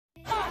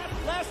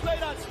Last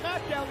night on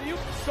SmackDown, the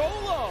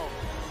Solo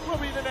will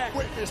be the next.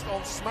 Witnessed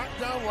on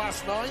SmackDown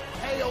last night,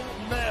 Hail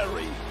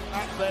Mary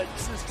at their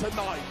is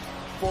tonight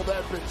for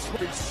their bit.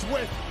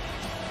 Swift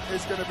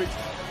is going to be.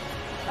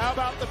 How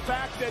about the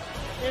fact that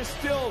is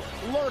still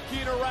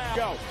lurking around?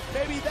 Go.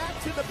 Maybe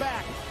that's in the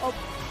back of.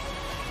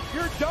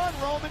 You're done,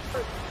 Roman.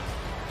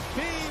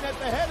 Being at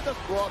the head of the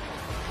front.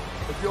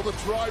 If you're the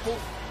tribal,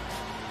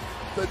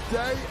 the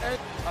day and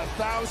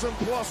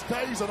 1,000+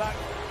 days of that.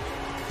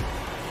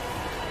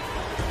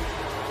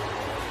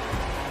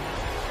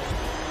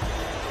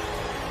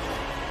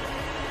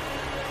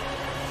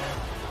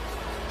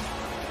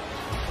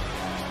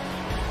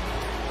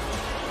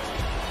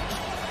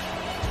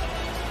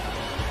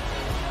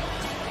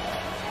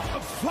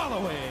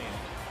 Following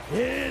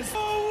is a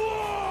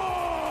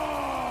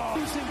war!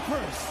 Losing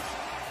first.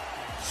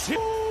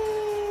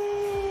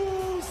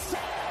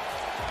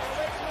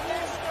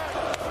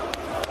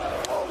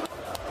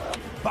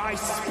 By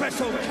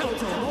special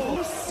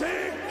counsel,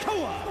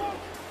 Sikoa,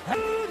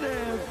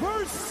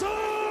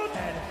 Universal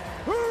and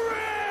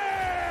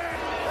Red!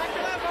 Back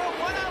it up, oh,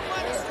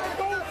 one-on-one.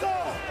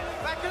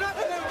 Back it up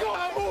and then go.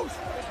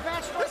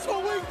 That's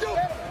what we do.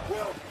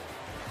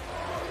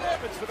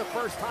 Happens for the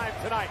first time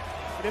tonight.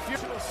 And if you're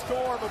in a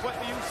storm of what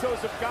the Usos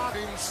have got.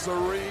 In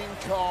serene,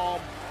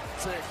 calm,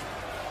 tick.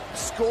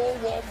 Score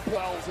one,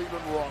 bells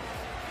even wrong.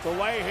 The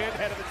way in,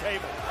 head of the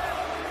table.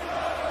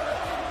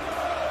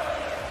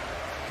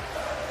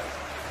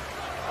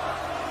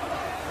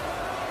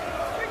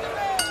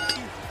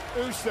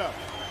 Uso.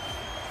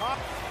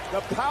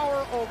 The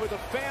power over the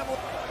family.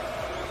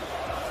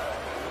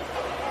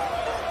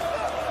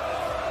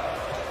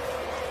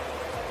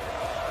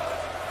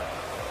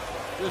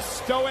 The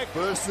stoic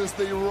versus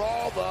the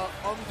rather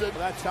under.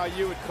 That's how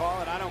you would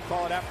call it. I don't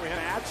call it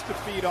apprehension. Match to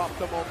feed off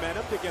the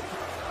momentum to get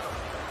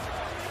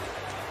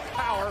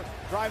power,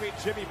 driving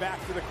Jimmy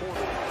back to the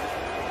corner.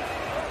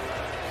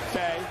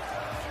 Okay.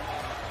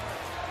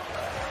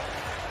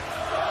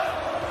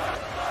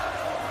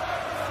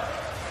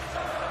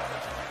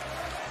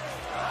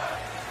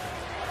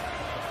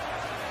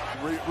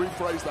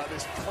 Rephrase that.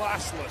 It's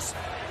classless.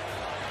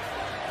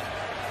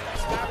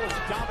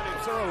 Established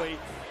dominance early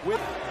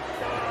with.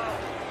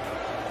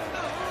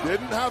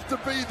 Didn't have to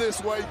be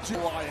this way,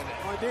 Lion.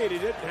 Oh, indeed, he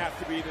didn't have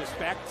to be this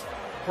fact.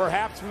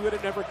 Perhaps we would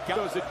have never got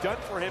those it done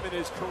for him in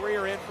his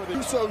career and for the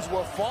Usos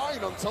were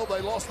fine until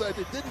they lost their,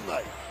 didn't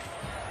they?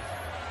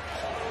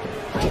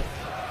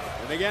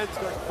 And again,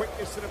 their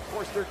quickness and of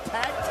course their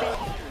tag team.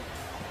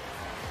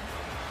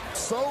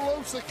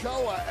 Solo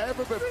Sikoa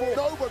ever before.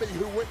 Nobody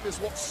who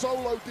witnessed what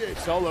Solo did.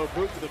 Solo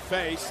boot to the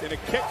face and a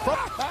kick from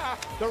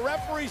the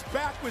referee's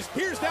back was.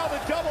 Here's now the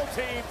double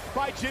team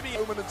by Jimmy.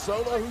 Roman and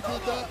Solo who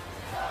did that.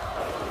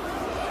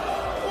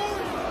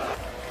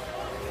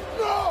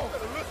 No!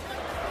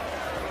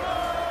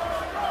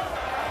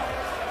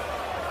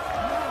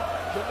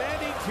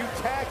 Demanding to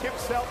tag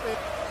himself in.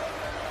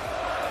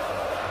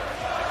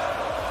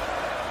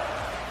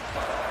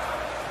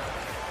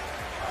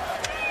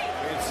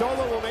 And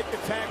Solo will make the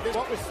tag.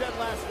 What was said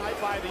last night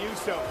by the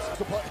Usos.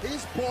 To put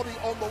his body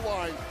on the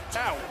line.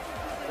 Now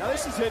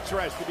this is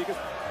interesting because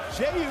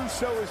Jey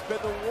Uso has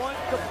been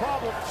the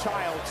problem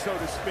child, so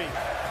to speak.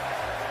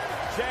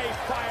 Jey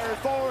fired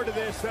forward to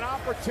this, an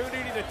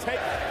opportunity to take.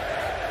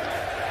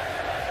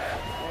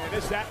 And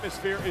this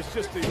atmosphere is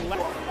just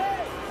electric.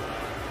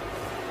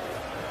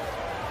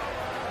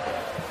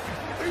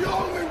 The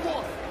only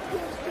one.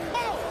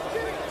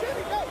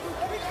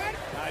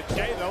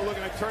 Jey, though,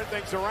 looking to turn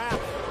things around.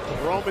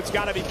 Roman's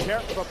got to be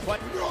careful of play.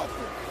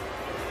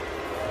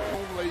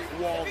 Only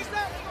one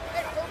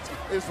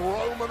is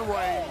Roman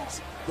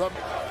Reigns. The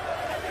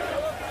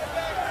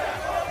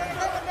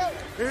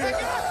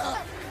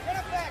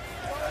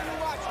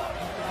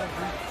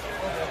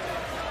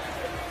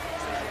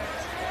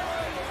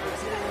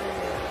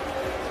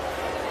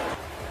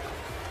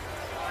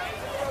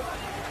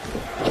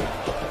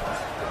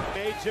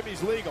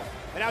Jimmy's legal.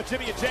 And now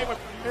Jimmy and Jey and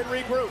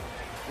regroup.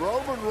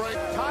 Roman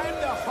Reigns. Time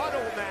to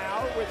huddle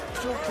now with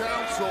Special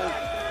Counsel.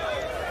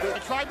 The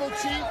tribal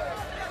chief.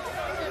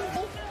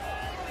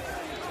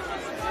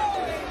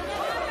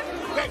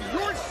 Then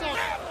your son.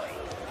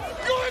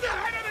 Good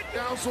ahead of the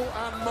council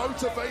and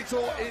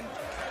motivator in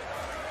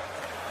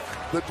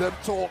the dim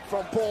talk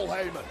from Paul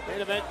Heyman. Main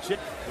event.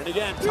 And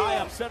again, tie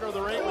up center of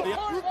the ring with the.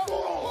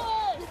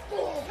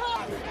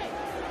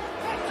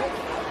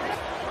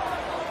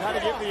 Got to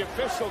give the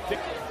official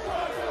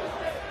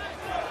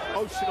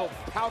emotional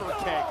powder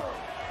keg.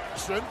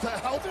 To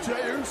help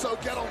Jey Uso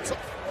get on top.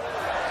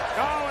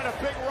 Oh, and a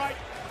big right.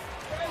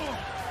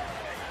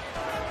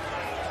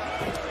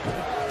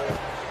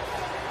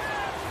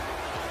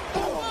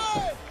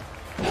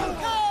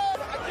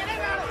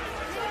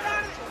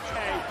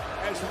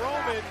 As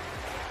Roman.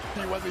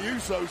 When the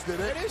Usos did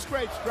it. It is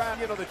great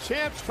strategy. You know, the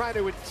champ's trying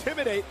to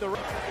intimidate the.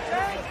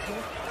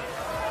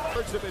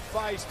 Words of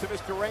advice to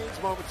Mr.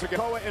 Reigns moments ago.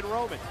 Sikoa and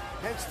Roman.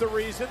 Hence the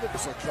reason that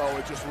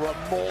Sikoa just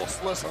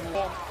remorseless and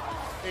long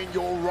in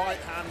your right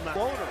hand man.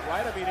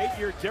 Right? I mean,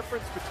 8-year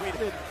difference between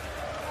it.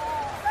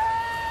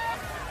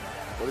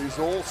 but he's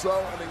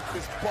also an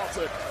increased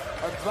spotter,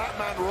 and that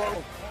man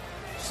Roman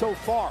so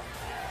far.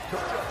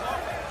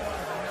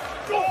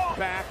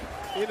 Back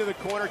into the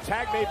corner,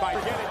 tag made by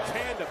again in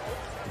tandem.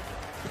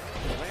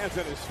 Lands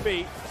on his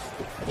feet.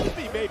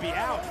 Jimmy may be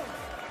out.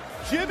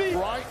 Jimmy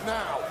right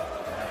now.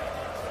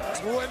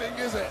 It's winning,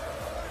 is it?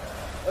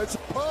 It's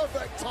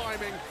perfect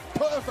timing,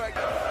 perfect.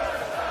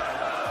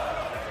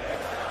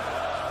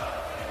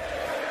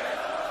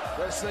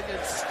 They're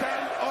singing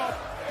stand up.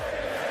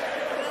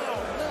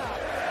 Now.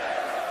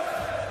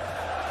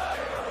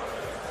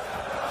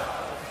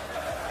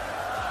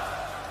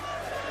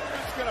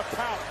 He's gonna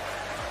pout.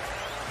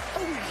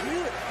 Oh, he's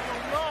here. I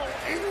don't know.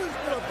 England's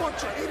been a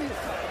bunch of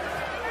idiots.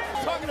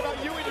 Talking about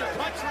you and your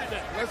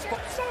countrymen. Let's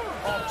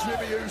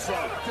Jimmy Uso.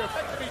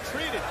 To be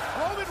treated.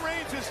 Roman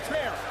Reigns is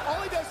fair.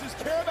 All he does is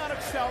care about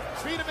himself.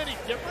 Treat him any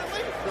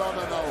differently? No.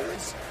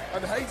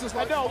 And haters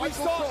like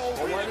Michael Cole.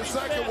 Oh, wait a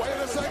second,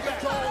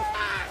 Cole.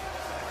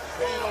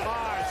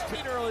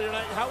 Seen earlier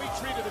tonight how he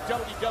treated the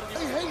WWE.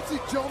 He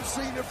hated John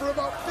Cena for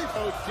about 50.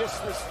 No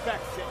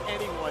disrespect to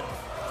anyone.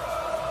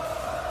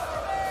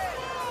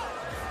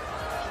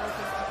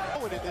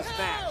 In this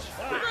match.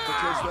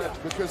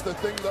 Because the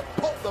thing that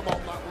put them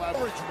on that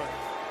level, encouragement,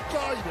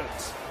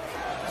 guidance.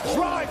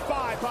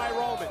 Drive-by by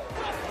Roman.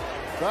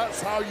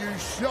 That's how you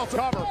shut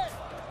cover.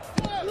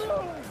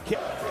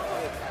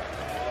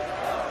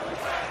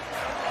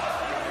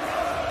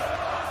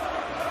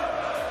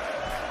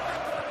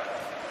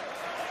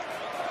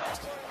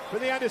 For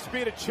the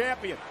undisputed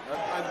champion.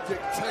 And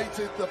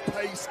dictated the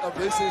pace of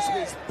this is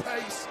his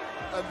pace.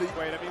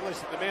 Wait, I mean,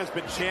 listen, the man's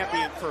been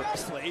champion for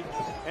Sleep,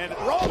 and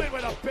Roman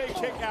with a big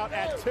kick out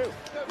at 2.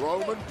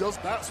 Roman does,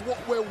 that's what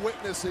we're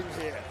witnessing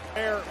here.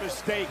 Fair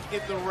mistake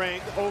in the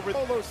ring over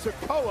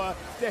Sikoa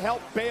to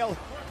help bail.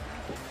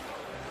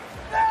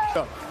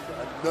 A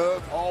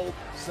nerve hold,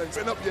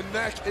 sending up your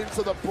neck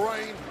into the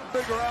brain,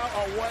 figure out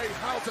a way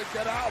how to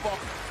get out of it.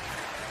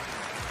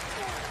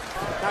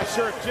 Not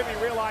sure if Jimmy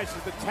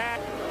realizes the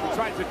tag,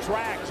 tries to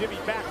drag Jimmy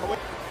back away.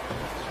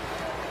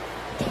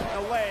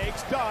 The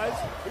legs, does.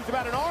 He's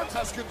about an arm.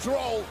 Has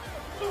control.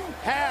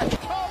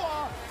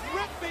 Sikoa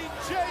ripping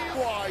Jey.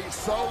 Why,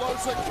 Solo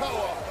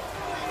Sikoa.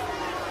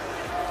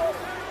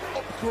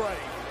 Upgrade.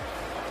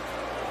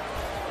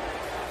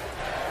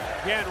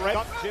 Again, right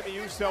up Jimmy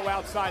Uso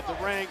outside the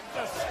ring.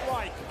 A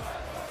strike.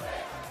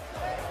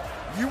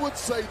 You would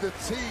say the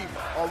team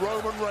are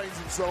Roman Reigns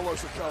and Solo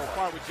Sikoa.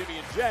 Far with Jimmy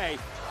and Jey,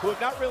 who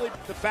have not really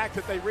the fact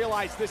that they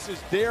realize this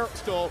is their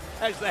still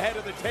as the head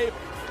of the table.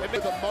 And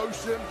the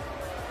motion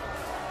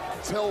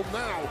till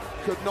now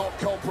could not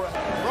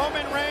comprehend.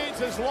 Roman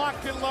Reigns is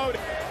locked and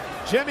loaded.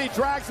 Jimmy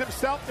drags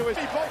himself to his.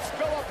 They both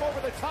go up over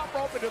the top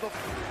rope into the.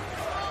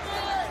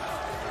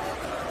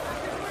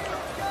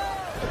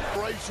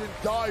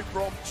 Dive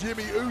from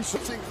Jimmy Uso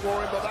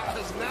for him, but that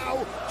has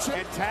now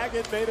and tag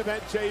in main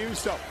event Jey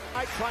Uso.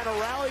 Trying to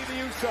rally the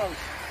Usos.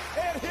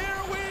 And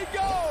here we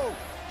go.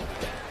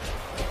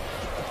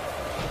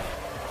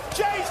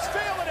 Jey's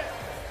feeling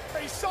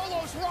it.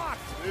 Solo's rocked.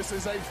 This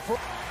is a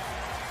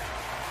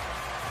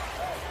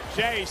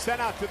Jey sent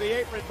out to the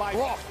apron by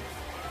Rock.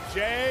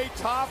 Jey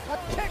top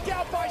kick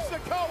out by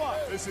Sikoa.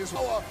 This is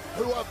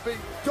who have been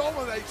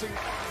dominating.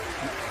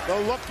 The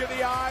look in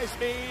the eyes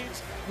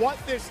means what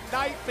this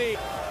night means.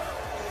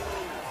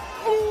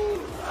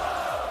 Ooh.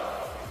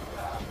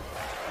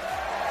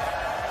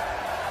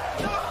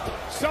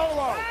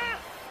 Solo.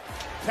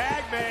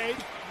 Tag made.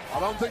 I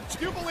don't think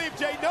you believe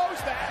Jey knows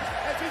that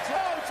as he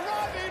throws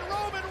driving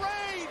Roman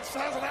Reigns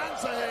has an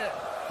answer here.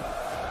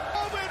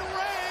 Roman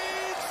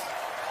Reigns.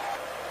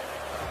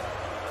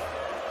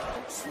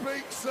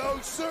 Speak so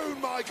soon,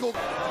 Michael.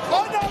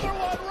 Another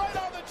one right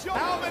on the jaw.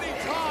 How many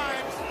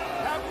times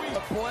have we?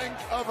 The blink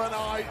of an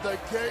eye, the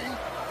key.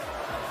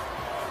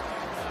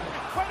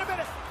 Wait a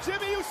minute.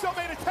 Jimmy Uso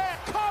made a tag.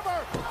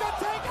 Cover. The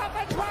take out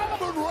the travel.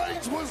 Roman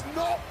Reigns was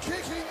not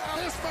kicking out.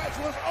 This match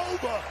was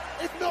over.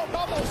 It's no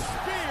double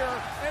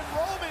spear. And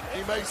Roman.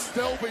 He may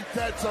still be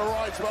dead to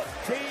rights, but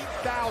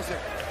 18,000.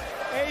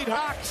 8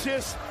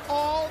 noxious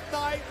all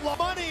night long.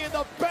 Money in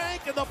the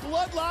bank and the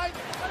bloodline.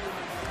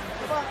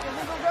 Come on,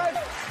 guys.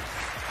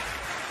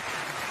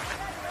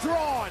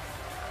 Drawn.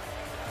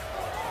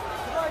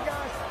 Come on,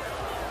 guys.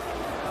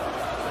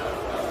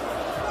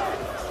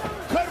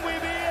 Could we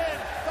be in?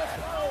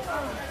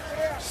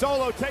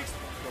 Solo takes.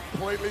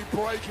 Completely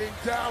breaking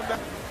down.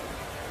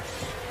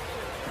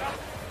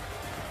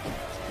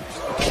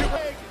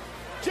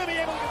 Jimmy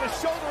able to get the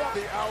shoulder up.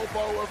 The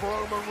elbow of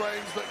Roman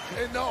Reigns, but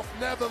enough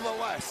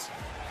nevertheless.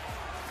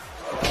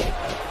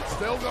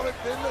 Still got it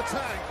in the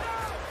tank.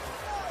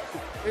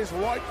 Is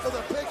right for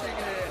the picking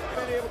here.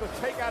 Been able to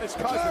take out his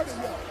cousins.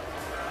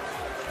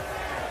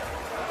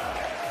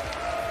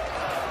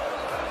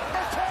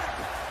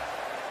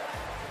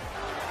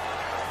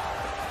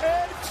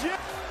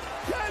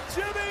 And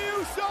Jimmy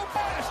Uso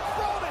mashed.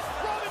 Roman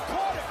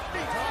caught it.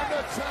 Time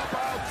to tap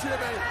out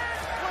Jimmy.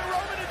 When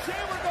Roman and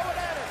Jey were going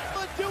at it.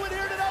 Let's do it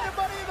here tonight at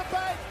Money in the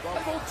Bank.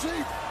 Tribal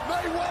Chief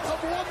may well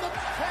have won the.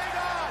 Hang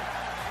on.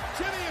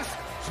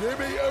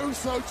 Jimmy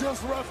Uso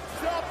just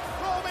roughed up.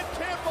 Roman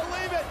can't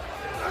believe it.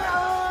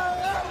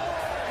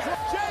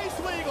 Jay's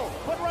legal,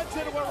 but runs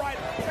into a right.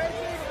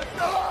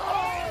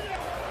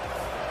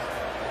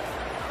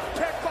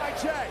 Kick by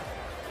Jay.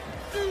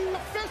 The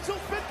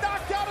official's been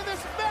knocked out of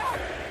this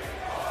match.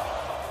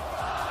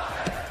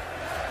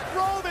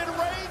 Roman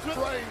Reigns with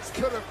Reigns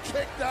could have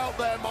kicked out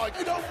there, Mike.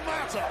 It don't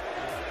matter.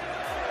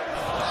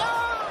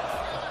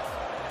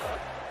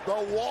 The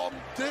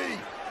 1D.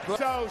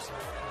 Usos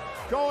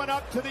going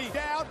up to the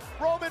down.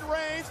 Roman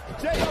Reigns.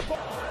 Jay up.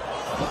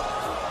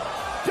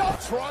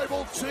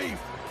 Tribal chief.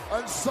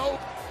 And so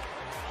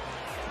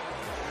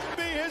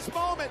be his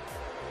moment.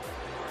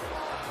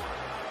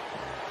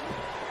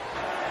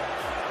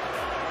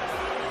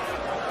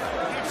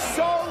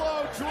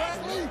 Solo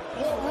directly.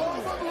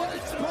 Roman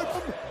Reigns put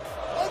him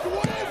and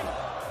win.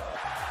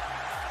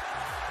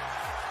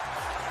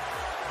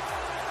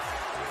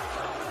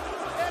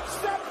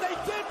 Except they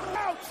didn't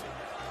out.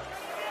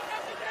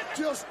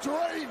 Just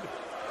drained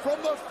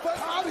from the face.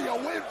 How do you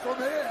win from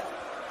here?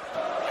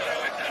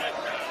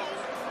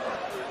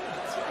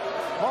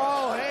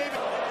 Paul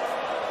Heyman.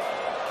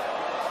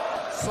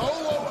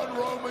 Solo and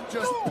Roman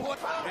just put.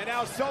 And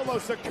now Solo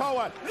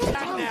Sikoa.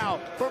 Back now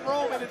from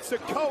Roman and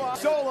Sikoa.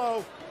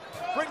 Solo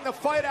bring the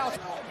fight out.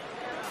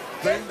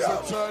 Things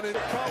are turning.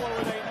 Sikoa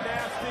with a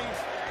nasty.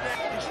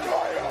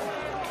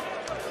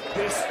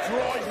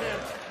 Destroy him.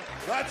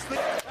 That's the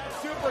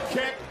Super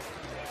kick.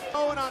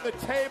 Going on the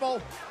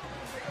table.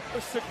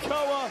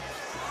 Sikoa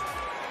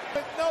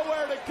with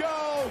nowhere to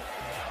go.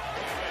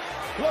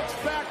 Looks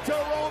back to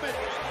Roman.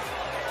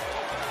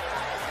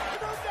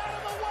 Moved out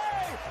of the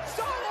way.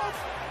 Solo.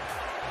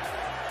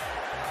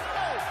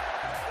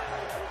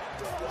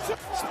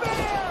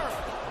 Spear.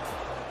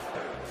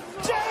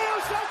 Jey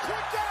Uso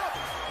kicked out.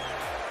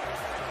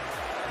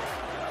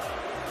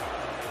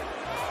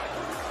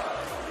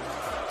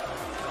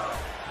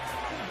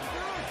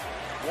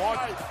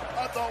 Why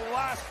at the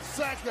last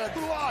second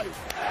life.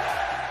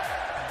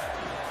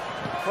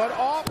 But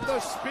off the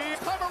speed.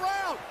 Come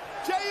around.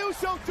 Jey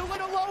Uso doing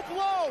a low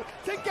blow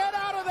to get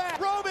out of that.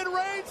 Roman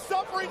Reigns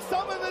suffering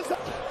some of this.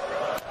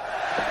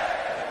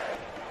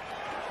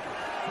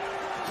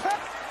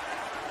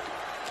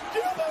 Do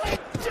you believe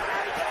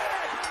Jey did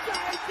it?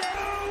 Jey did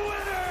it.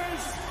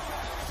 Winners.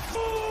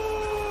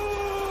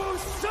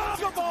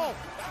 Uso.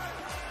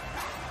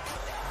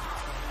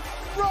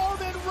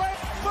 Roman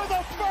Reigns for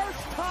the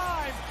first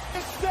time.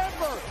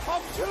 December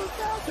of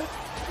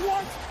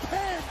 2001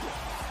 pinned.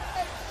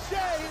 And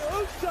Jey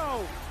Uso.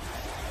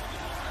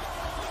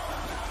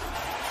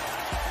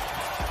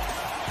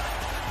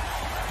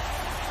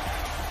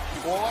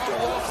 Well, I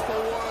lost the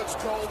words,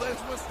 Cole. This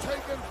was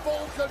taking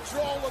full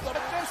control of the.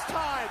 This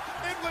time,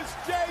 it was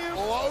Jey Uso.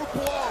 Low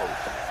blow.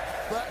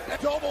 The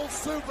double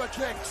super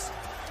kicks.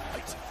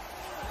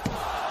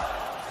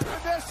 In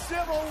this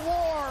Civil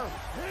War.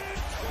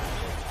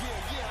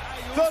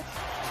 The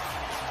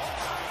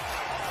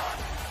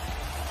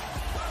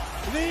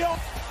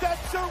that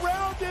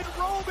surrounded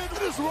Roman. Where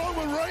does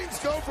Roman Reigns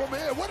go from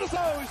here? What does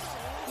those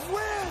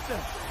win?